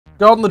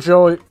Got on the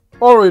joy.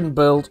 Orion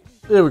build.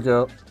 Here we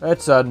go.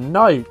 It's a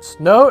knight.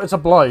 No, it's a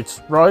blight.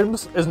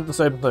 Rhymes isn't the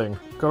same thing.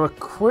 Got a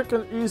quick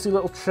and easy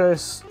little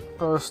chase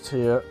first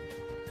here.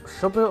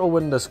 Should be able to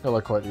win this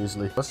killer quite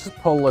easily. Let's just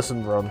pull this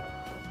and run.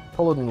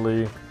 Pull it and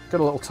leave.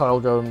 Get a little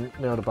tile going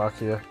near the back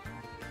here.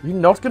 You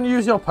not going to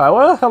use your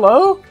power?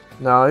 Hello?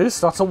 Nice.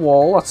 That's a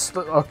wall. That's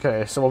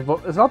okay. So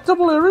is that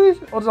double eerie?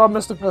 Or did I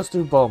miss the first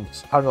 2 bumps?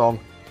 Hang on.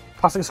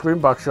 Passing screen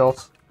back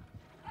shot.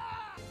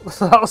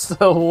 That was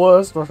the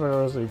worst rush I've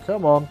ever seen.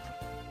 Come on.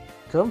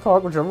 Come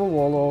park with General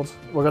Warlord.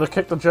 We're going to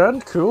kick the gen.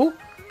 Cool.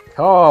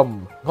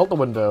 Come. Hold the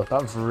window.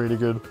 That's really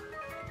good.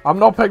 I'm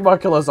not picking my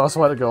killers. I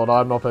swear to God,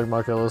 I'm not picking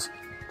my killers.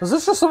 Does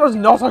this just sometimes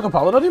not like a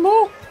pallet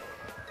anymore?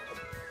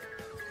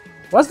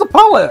 Where's the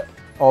pallet?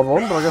 Odd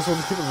one, but I guess we'll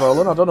just keep it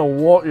rolling. I don't know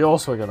what you're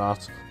swinging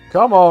at.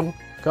 Come on.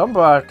 Come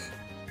back.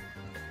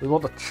 We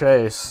want the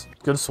chase.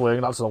 Good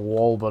swing. That's a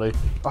wall, buddy.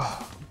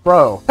 Oh,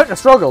 bro. Pick a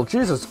struggle.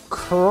 Jesus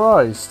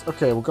Christ.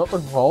 Okay, we've got the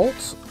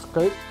vault.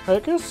 Okay,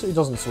 take it. He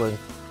doesn't swing.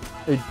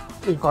 He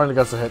finally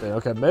gets a hit in.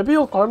 Okay, maybe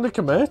he'll finally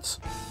commit.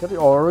 Get the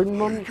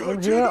Orion in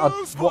here.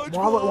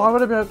 Why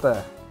would he be out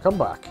there? Come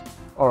back.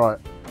 Alright.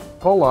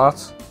 Pull that.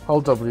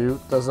 Hold W.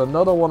 There's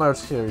another one out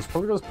here. He's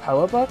probably got his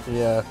power back.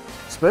 Yeah.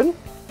 Spin.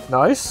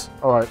 Nice.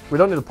 Alright. We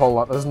don't need to pull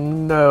that. There's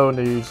no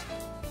need.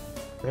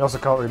 We also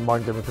can't really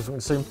mind game because we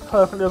can see him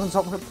perfectly on the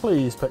top of it.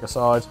 Please pick a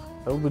side.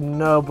 There will be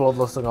no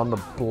bloodlusting on the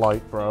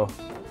blight, bro.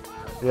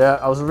 Yeah,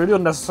 that was a really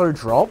unnecessary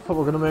drop, but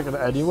we're going to make it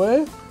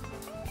anyway.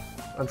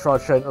 And try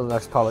to chain to the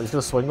next pallet. He's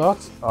going to swing that.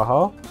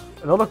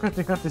 Another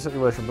 50-50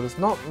 situation, but it's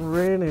not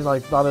really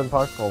like that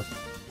impactful.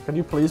 Can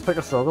you please pick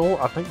a struggle?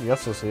 I think he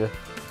gets us here.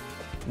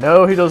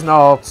 No, he does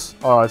not.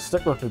 Alright,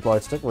 stick with me,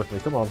 Blight. Stick with me.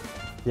 Come on.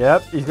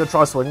 Yep, he's going to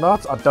try to swing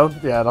that.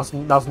 Yeah, that's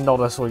not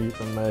a swing you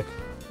can make.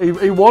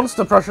 He wants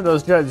to pressure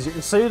those gens. You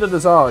can see it in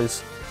his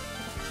eyes.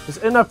 His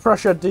inner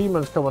pressure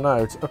demon's coming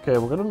out. Okay,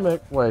 we're going to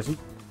make... Wait.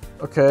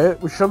 Okay,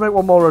 we should make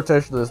one more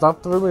rotation of this.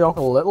 That threw me off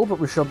a little, but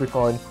we should be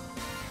fine.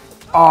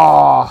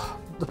 Ah,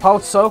 the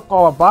pallet's so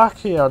far back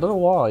here. I don't know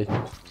why.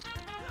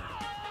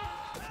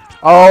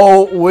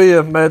 Oh, we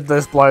have made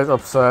this Blight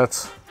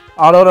upset.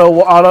 I don't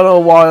know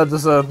why I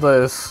deserve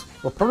this.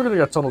 We're probably going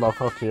to get tunneled off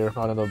hook here.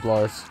 I don't know,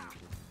 Blight.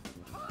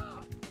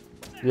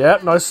 Yeah,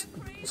 nice.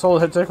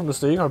 Solid hit take from the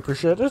Sting, I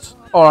appreciate it.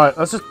 Alright,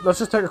 let's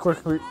just take a quick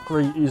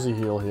easy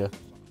heal here.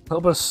 A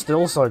little bit of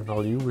still side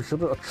value, we should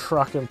be able to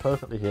track him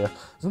perfectly here.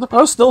 This is the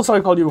first still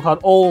side value we've had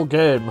all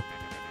game.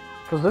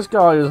 Because this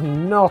guy is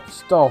not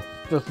stopped,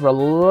 just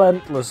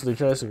relentlessly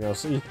chasing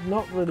us. He's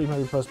not really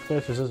very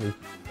perspicacious, is he?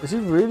 Is he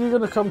really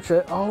going to come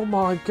chase? Oh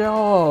my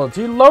God,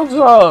 he loves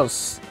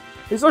us!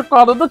 He's like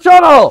part of the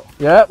channel!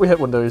 Yeah, we hit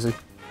window easy.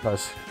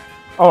 Nice.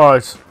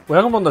 Alright, we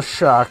have him on the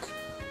shack.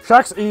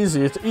 Shack's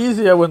easy. It's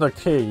easier with a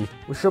key.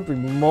 We should be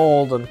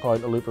more than fine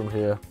to loop him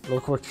here.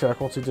 Little quick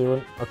check. What's he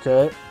doing?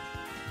 Okay.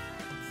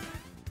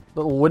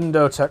 Little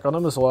window check on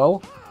him as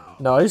well.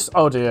 Nice.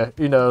 Oh dear.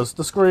 He knows.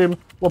 The scream.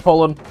 We're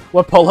pulling.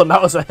 We're pulling.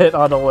 That was a hit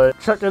either way.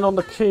 Check in on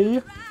the key.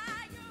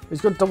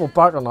 He's going to double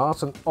back on that.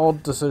 That's an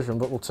odd decision,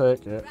 but we'll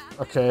take it.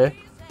 Okay.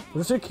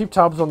 We just need to keep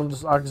tabs on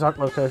his exact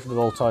location at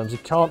all times. He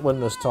can't win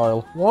this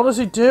tile. What is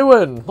he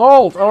doing?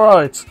 Vault.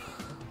 Alright.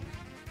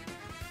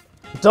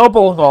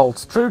 Double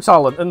vault. True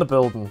talent in the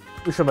building.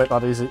 We should make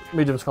that easy.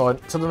 Medium's fine.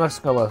 To the next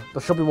color.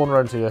 There should be one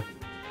round here.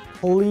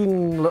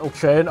 Clean little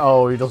chain.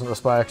 Oh, he doesn't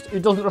respect. He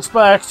doesn't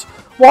respect.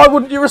 Why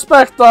wouldn't you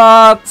respect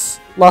that?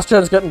 Last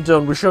chain's getting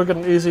done. We should get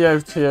an easy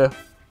out here.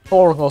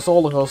 All of us.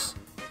 All of us.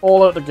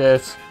 All out the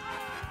gate.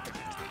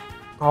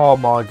 Oh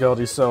my God,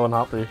 he's so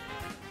unhappy.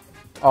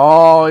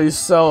 Oh, he's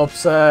so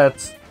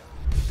upset.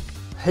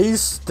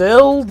 He's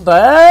still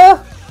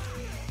there?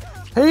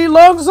 He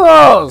loves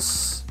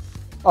us!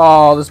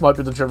 Oh, this might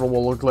be the General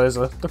Warlord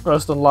Glazer. The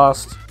first and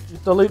last.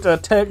 Delete her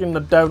taking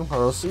the down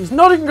for us. He's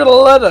not even gonna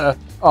let her.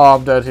 Oh,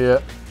 I'm dead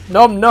here.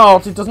 No, I'm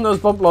not. He doesn't know his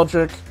bump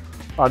logic.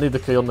 I need the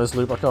key on this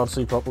loop. I can't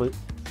see properly.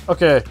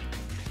 Okay.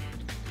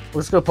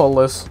 We're just gonna pull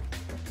this.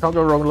 Can't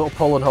go wrong with a little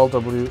pull and hold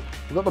W.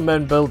 We've got the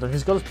main building.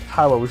 He's got his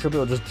power. We should be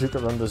able to just juke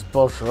it around this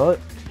bush, right?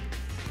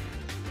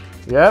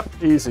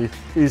 Yep, easy.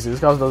 Easy. This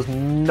guy knows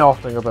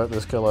nothing about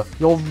this killer.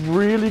 You're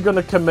really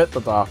gonna commit to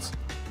that.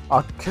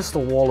 I kissed the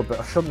wall a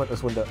bit. I should make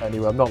this window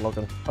anyway. I'm not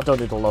looking. I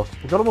don't need to look.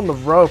 We got him on the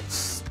rope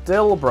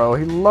still, bro.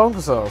 He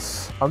loves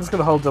us. I'm just going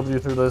to hold W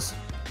through this.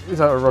 He's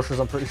out of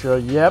rushes, I'm pretty sure.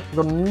 Yep. We've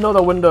got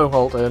another window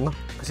halt in.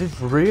 Is he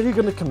really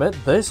going to commit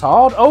this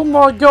hard? Oh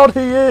my God,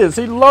 he is.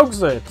 He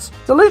loves it.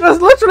 Delete is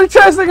literally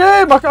chasing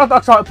him. I tried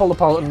to pull the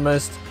pallet and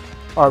missed.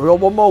 Alright, we got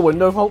one more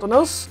window halt in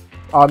us.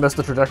 Oh, I missed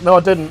the trajectory. No, I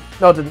didn't.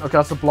 No, I didn't. Okay,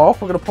 that's the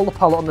block. We're going to pull the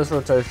pallet on this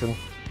rotation.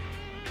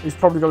 He's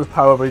probably got his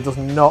power, but he does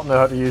not know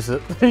how to use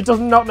it. He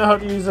does not know how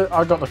to use it.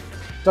 I got the...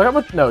 Did I get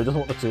my... No, he doesn't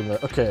want the tomb there.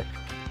 Okay.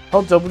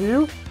 Hold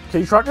W.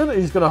 Key tracking.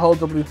 He's going to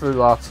hold W through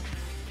that.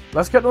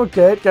 Let's get to a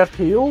gate, get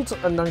healed,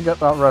 and then get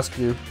that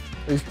rescue.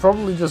 He's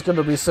probably just going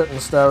to be sitting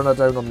staring her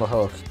down on the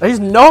hook. He's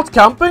not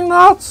camping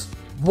that?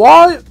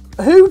 Why?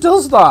 Who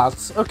does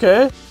that?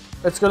 Okay.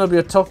 It's going to be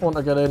a tough one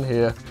to get in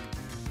here.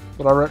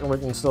 but I reckon we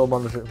can still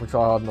manage it if we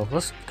try hard enough.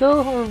 Let's go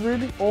on a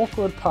really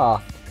awkward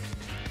path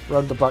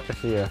around the back of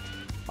here.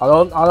 I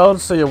don't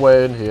see a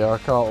way in here, I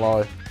can't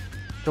lie.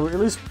 Can we at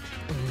least...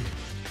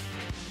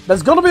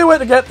 There's gotta be a way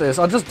to get this,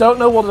 I just don't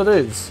know what it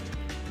is.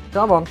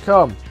 Come on,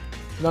 come.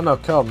 No,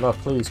 come. No,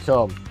 please,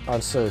 come. I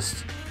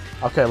insist.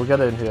 Okay, we'll get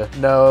in here.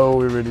 No,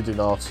 we really do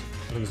not.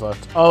 He's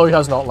left. Oh, he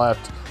has not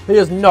left. He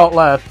has not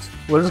left.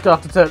 We're just gonna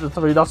have to take the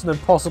 3. That's an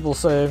impossible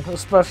saying,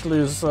 especially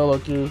as a solo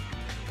queue.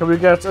 Can we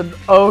get an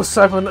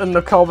 07 in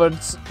the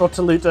comments for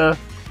Talita?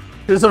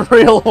 Here's a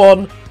real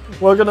one.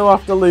 We're gonna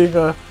have to leave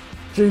her.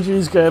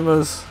 GG's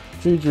gamers.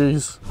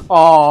 GG's.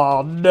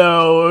 Oh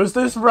no, is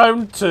this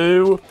round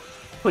 2?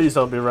 Please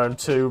don't be round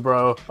 2,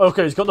 bro.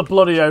 Okay, he's got the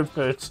bloody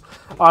outfit.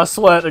 I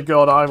swear to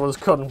God, I was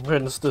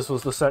convinced this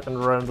was the second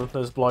round with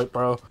this blight,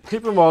 bro.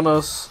 Keep him on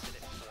us.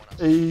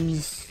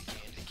 He's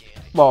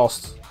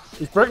lost.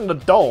 He's breaking the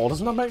door.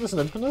 Doesn't that make this an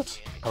infinite?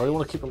 I really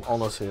want to keep him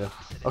on us here.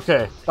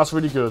 Okay, that's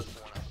really good.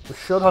 We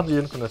should have the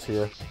infinite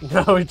here.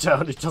 No, we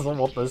don't. He doesn't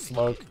want this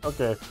smoke.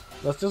 Okay,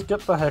 let's just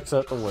get the hex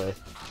out the way.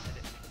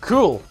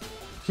 Cool.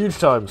 Huge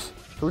times.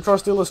 Can we try to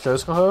steal this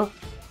chase from her?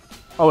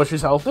 Oh, is she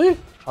healthy?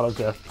 I don't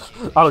care.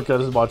 I don't care.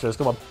 This is my chase.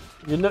 Come on.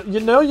 You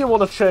know you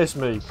want to chase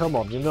me. Come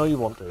on. You know you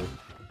want to.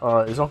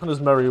 Alright, he's off on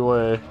his merry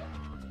way.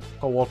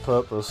 For what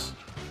purpose?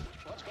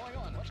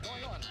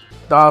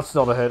 That's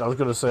not a hit. I was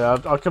going to say,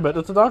 I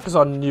committed to that because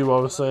I knew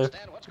I was safe.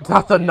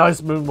 That's a nice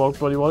moonwalk,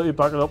 buddy. Why don't you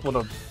back it up with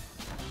a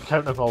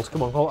counter vault?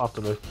 Come on, vault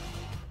after me.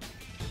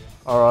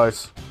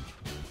 Alright.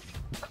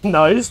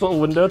 Nice little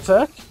window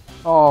tech.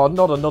 Oh,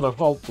 not another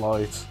vault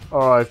light.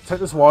 Alright,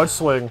 take this wide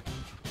swing.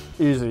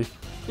 Easy.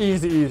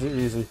 Easy, easy,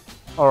 easy.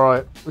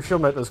 Alright, we should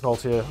make this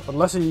vault here.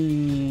 Unless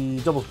he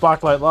doubles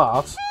back like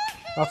that.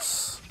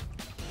 That's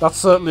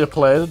certainly a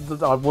play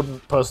that I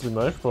wouldn't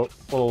personally make, but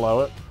we'll allow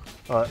it.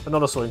 Alright,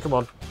 another swing, come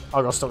on.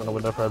 I got stuck in the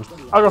window frame.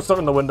 I got stuck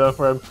in the window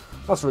frame.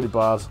 That's really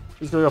bad.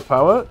 He's gonna go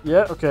power.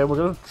 Yeah, okay, we're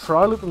gonna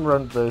try looping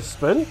around this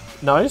spin.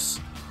 Nice.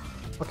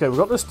 Okay, we've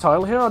got this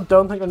tile here. I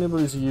don't think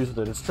anybody's used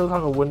it. It's still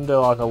having a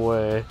window either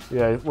way.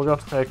 Yeah, we're gonna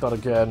have to take that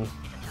again.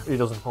 He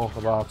doesn't talk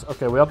about.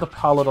 Okay, we have the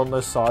pallet on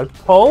this side.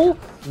 Pull!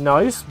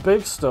 Nice.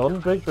 Big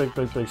stun. Big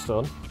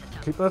stun.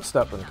 Keeping it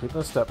stepping.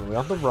 Keeping it stepping. We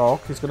have the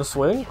rock. He's gonna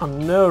swing. For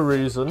no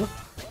reason.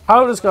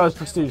 How this guy's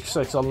prestige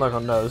 6, I'm not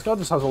gonna know. This guy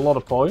just has a lot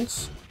of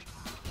points.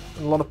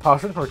 And a lot of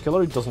passion for a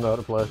killer he doesn't know how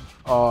to play.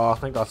 Oh, I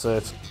think that's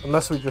it.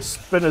 Unless we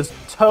just spin his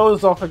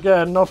toes off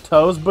again. Not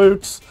toes,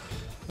 boots.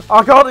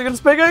 I can't even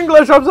speak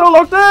English. I'm so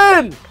locked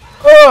in!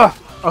 Ugh!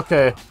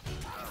 Okay.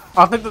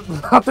 I think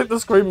the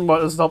screaming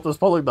might have stopped us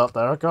pulling that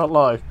there, I can't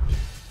lie.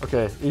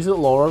 Okay, easy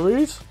Laura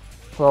read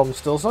from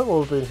still sight while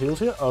we're being healed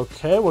here.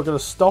 Okay, we're going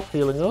to stop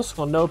healing us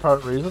for no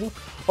apparent reason.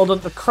 Other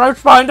than to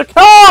crouch behind a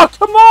car!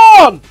 Come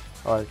on!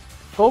 Alright,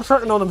 full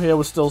tracking on him here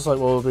with still sight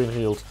while we're being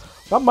healed.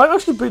 That might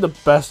actually be the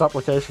best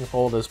application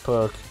for this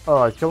perk.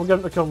 Alright, can we get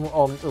him to come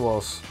on to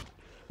us?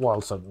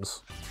 Wild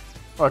sentence.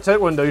 Alright, take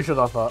window, you should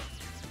have that.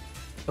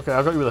 Okay,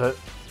 I got you with a hit.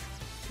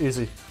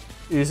 Easy.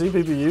 Easy,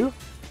 BBU.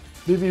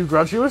 BBU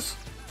graduate.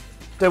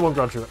 Day 1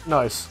 graduate.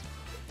 Nice.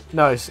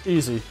 Nice.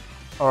 Easy.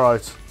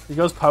 Alright. He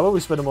goes power. We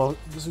spin him on.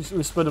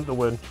 We spin him to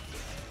win.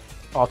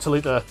 Oh,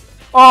 Talita.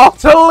 Oh,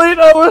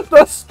 Talita with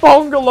the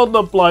spongle on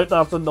the blight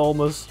after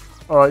Normus.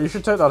 Alright, you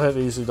should take that hit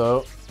easy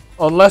though.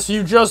 Unless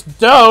you just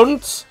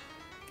don't.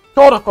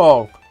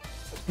 Corner.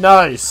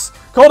 Nice.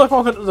 Corner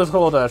into the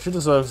corner. She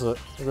deserves it.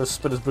 I'm going to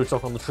spin his boots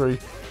off on the tree.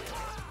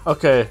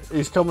 Okay,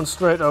 he's coming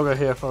straight over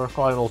here for a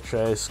final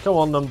chase. Come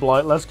on then,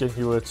 Blight, let's give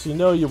you it. You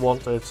know you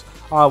want it.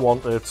 I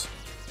want it.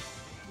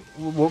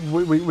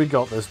 We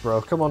got this,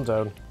 bro. Come on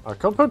down. Alright,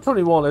 Compound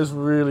 21 is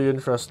really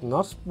interesting.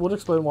 That would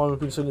explain why we've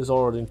been seeing this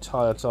aura the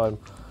entire time.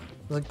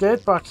 There's a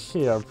gate back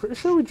here. I'm pretty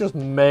sure we just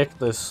make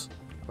this.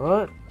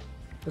 Alright?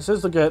 This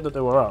is the gate that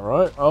they were at,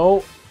 right?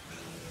 Oh.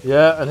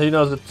 Yeah, and he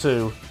knows it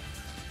too.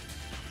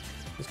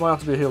 This might have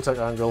to be a heel tech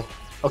angle.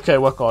 Okay,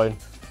 we're going.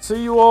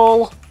 See you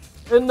all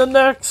in the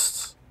next.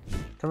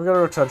 Can we get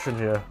our attention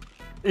here?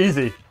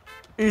 Easy.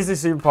 Easy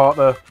scene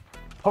partner.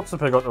 Pops the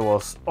pig onto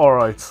us.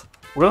 Alright.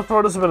 We're going to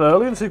throw this a bit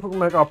early and see if we can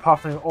make our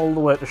pathing all the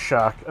way to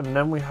Shack. And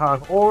then we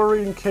have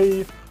Aurine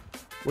Key.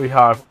 We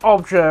have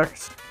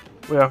Object.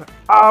 We have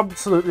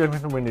absolutely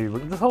everything we need. We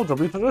can just hold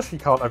W for this. You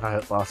can't ever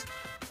hit that.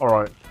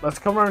 Alright. Let's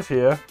come around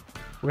here.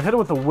 We're going to hit it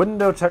with the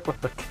window tech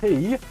with the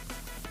key.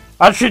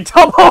 And she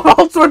double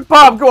ults with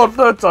Bam! Go on,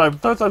 third time.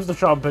 Third time's the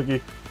charm, Piggy.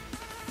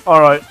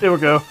 Alright, here we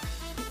go.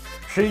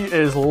 She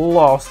is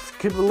lost.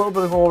 Keep a little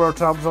bit of all our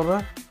tabs on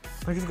her. I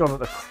think she's gone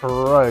into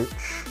crouch.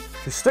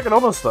 She's sticking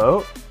on us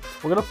though.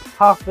 We're going to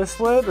path this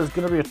way. There's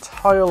going to be a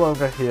tile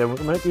over here. We're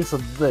going to make use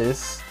of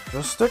this.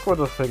 Just stick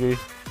with us, Piggy.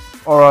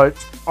 Alright,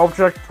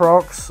 object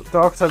procs,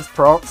 dark sense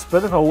procs.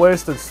 Bit of a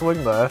wasted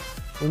swing there.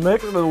 We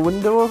make a little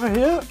window over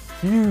here.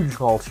 Huge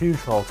halt, huge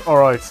halt.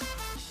 Alright,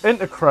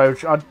 into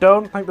crouch. I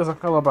don't think there's a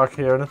killer back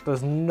here, and if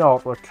there's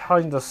not, we're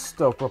kind of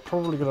stuck. We're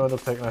probably going to end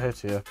up taking a hit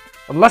here.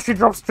 Unless she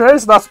drops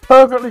chase, that's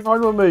perfectly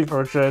fine with me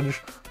for a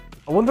change.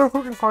 I wonder if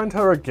we can find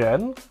her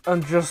again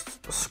and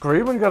just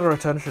scream and get her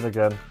attention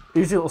again.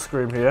 Easy little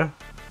scream here.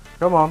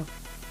 Come on.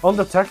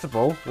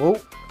 Undetectable. Whoa.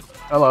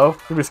 Hello.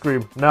 Give me a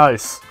scream.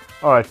 Nice.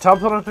 Alright,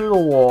 tabs on her through the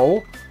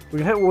wall. We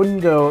can hit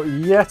window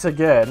yet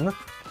again.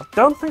 I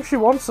don't think she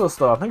wants us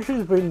though. I think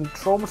she's been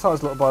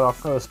traumatized a little by our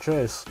first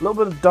chase. A little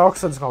bit of dark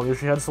sense on you.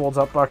 She heads towards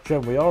that back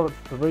gen. We are at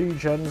 3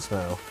 gens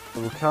now.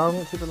 But we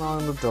can keep an eye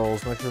on the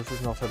doors, make sure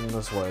she's not heading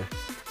this way.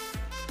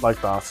 Like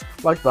that.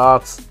 Like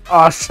that.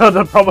 I should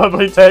have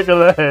probably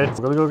taken a hit.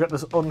 We're gonna go get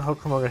this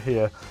unhook from over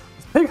here.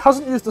 This pig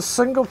hasn't used a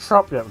single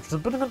trap yet, which is a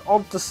bit of an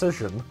odd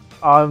decision.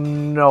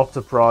 I'm not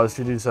surprised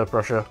she needs her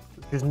pressure.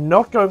 She's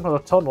not going for the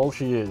tunnel,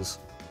 she is.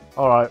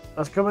 Alright,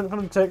 let's come in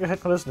and take a hit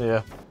for this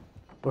Nia.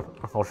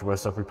 Oh, she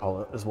wastes every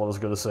pallet, is what I was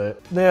going to say.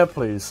 Nia,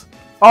 please.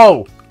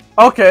 Oh!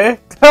 Okay!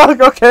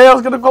 Okay, I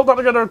was going to call that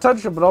to get her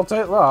attention, but I'll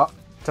take that.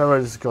 Terror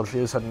is good, she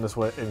is heading this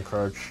way in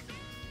crouch.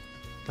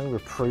 I think we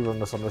pre-run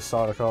this on this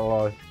side, I can't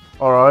lie.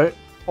 Alright,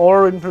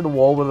 or in through the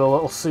wall with a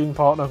little scene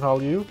partner,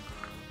 Value.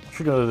 What's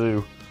she going to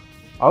do?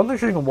 I don't think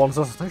she even wants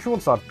us, I think she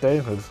wants that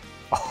David.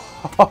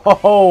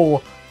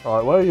 Oh!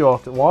 Alright, where are you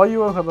off to? Why are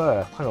you over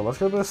there? Hang on, let's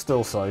go to a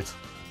still sight.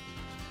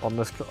 On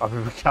this, I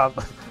mean, we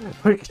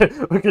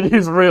can't. we can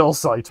use real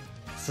sight.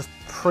 It's just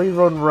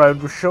pre-run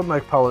round. We should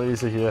make pallet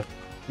easy here.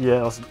 Yeah,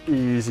 that's an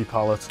easy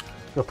pallet.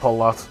 Go pull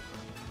that.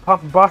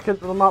 Pop back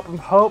into the map. I'm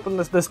hoping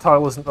this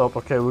tile isn't up.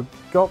 Okay, we've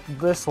got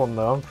this one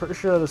though. I'm pretty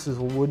sure this is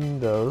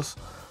windows.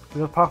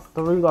 We're gonna path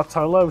through that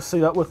tile. Let's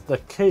see that with the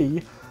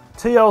key.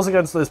 TL's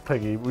against this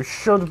piggy. We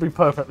should be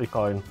perfectly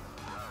fine.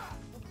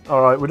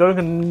 Alright, we don't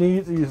even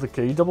need to use the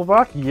key. Double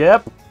back?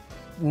 Yep.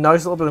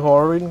 Nice little bit of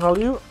horror reading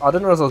value. I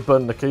didn't realize I was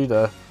burning the key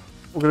there.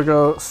 We're going to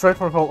go straight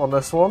for a vault on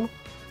this one.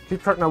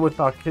 Keep track now with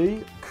that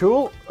key.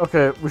 Cool.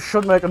 Okay, we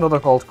should make another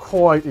vault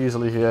quite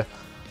easily here.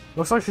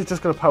 Looks like she's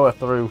just going to power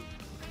through.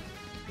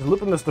 She's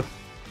looping this the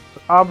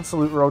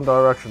absolute wrong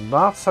direction.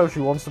 That's how she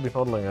wants to be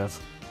funneling it.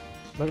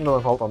 Make another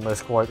vault on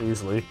this quite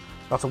easily.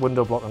 That's a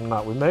window block on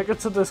that. We make it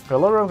to this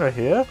pillar over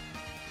here.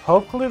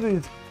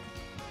 Hopefully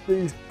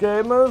these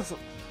gamers...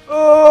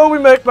 Oh, we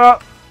make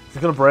that!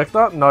 She's gonna break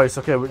that? Nice,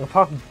 okay, we can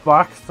pass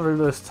back through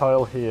this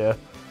tile here.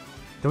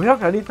 Do we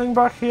have anything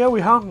back here?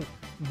 We have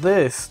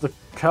this, the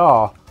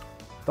car.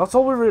 That's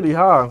all we really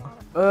have.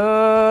 We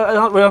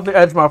have the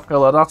edge map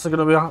pillar. That's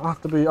gonna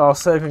have to be our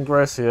saving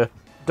grace here.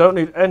 Don't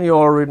need any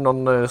aura reading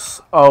on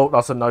this. Oh,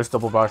 that's a nice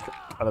double back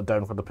and a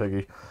down for the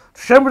piggy.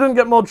 Shame we didn't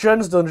get more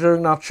gens done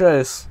during that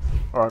chase.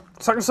 Alright,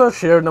 second search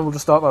here and then we'll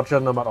just start that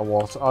gen no matter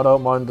what. I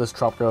don't mind this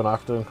trap going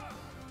acting.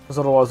 Because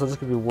otherwise we're just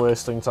going to be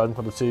wasting time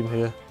for the team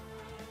here.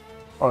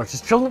 Alright,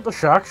 she's chilling at the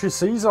shack. She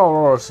sees our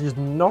aura. She's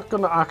not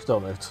going to act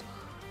on it.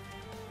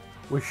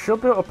 We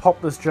should be able to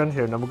pop this gen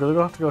here, and then we're going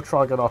to have to go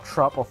try and get our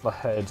trap off the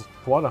head.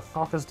 Why the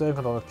fuck is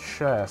David on a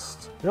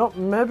chest? You know,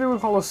 maybe we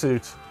follow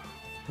suit.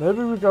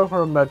 Maybe we go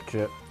for a med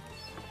kit.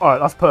 Alright,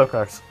 that's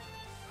perfect.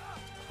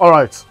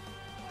 Alright.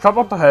 Trap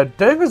off the head.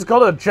 David's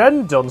got a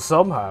gen done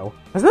somehow.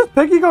 Has this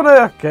piggy got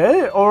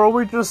AFK? Or are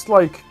we just,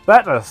 like,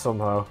 better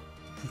somehow?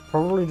 She's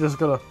probably just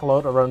gonna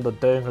float around the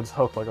David's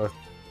hook like a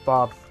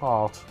bad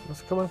fart.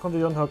 Let's come in for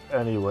the unhook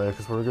anyway,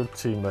 because we're a good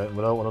teammate and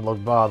we don't want to look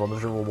bad on the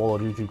Dribble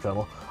Wallet YouTube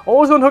channel.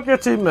 Always unhook your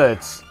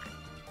teammates!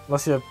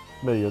 Unless you're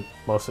me in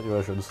most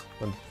situations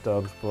and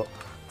dubs, but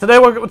today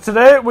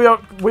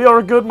we are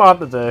a good man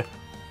today.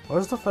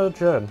 Where's the third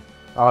gen?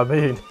 I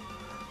mean,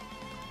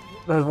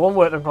 there's one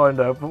way to find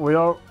out, but we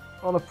are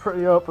on a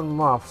pretty open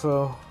map,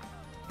 so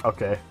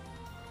okay.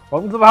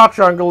 Welcome to the hatch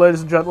angle, ladies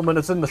and gentlemen.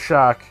 It's in the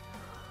shack.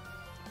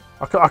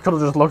 I could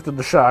have just looked in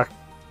the shack,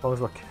 as long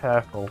as we're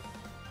careful.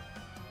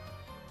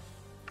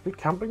 Are we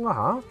camping the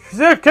hatch? She's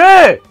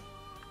AFK!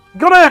 You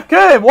got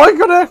AFK! Why you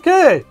got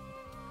AFK?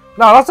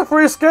 Nah, that's a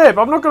free escape.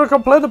 I'm not going to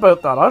complain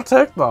about that. I'll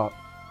take that.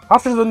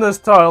 Hatch is in this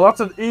tile. That's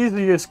an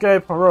easy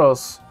escape for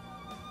us.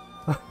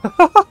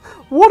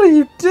 What are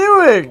you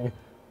doing?